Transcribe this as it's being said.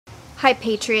Hi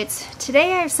Patriots.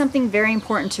 Today I have something very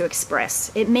important to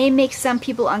express. It may make some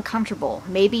people uncomfortable.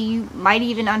 Maybe you might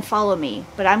even unfollow me,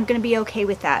 but I'm going to be okay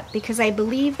with that because I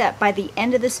believe that by the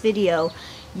end of this video,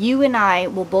 you and I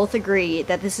will both agree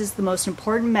that this is the most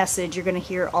important message you're going to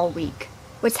hear all week.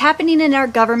 What's happening in our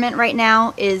government right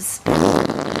now is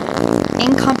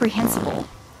incomprehensible.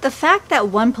 The fact that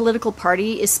one political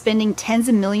party is spending tens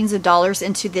of millions of dollars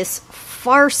into this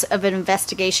farce of an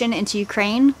investigation into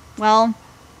Ukraine, well,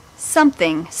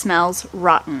 something smells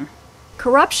rotten.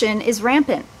 Corruption is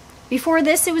rampant. Before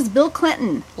this, it was Bill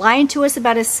Clinton lying to us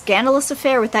about his scandalous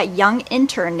affair with that young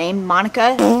intern named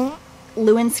Monica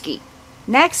Lewinsky.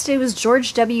 Next, it was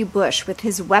George W. Bush with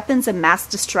his weapons of mass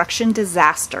destruction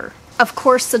disaster. Of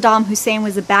course, Saddam Hussein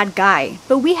was a bad guy,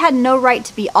 but we had no right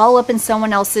to be all up in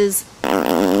someone else's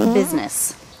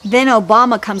business. Then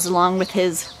Obama comes along with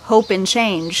his hope and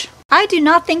change. I do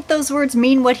not think those words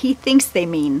mean what he thinks they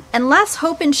mean. Unless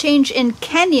hope and change in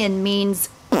Kenyan means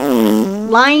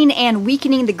lying and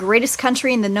weakening the greatest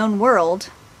country in the known world.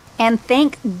 And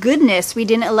thank goodness we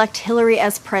didn't elect Hillary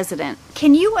as president.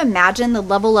 Can you imagine the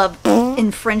level of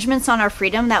infringements on our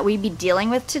freedom that we'd be dealing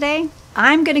with today?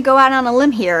 I'm gonna go out on a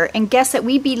limb here and guess that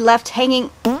we'd be left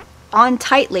hanging on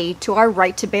tightly to our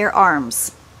right to bear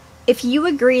arms. If you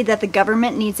agree that the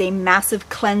government needs a massive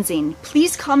cleansing,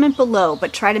 please comment below,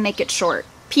 but try to make it short.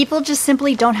 People just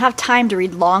simply don't have time to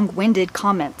read long-winded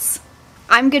comments.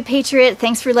 I'm Good Patriot.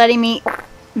 Thanks for letting me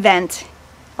vent.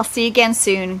 I'll see you again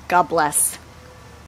soon. God bless.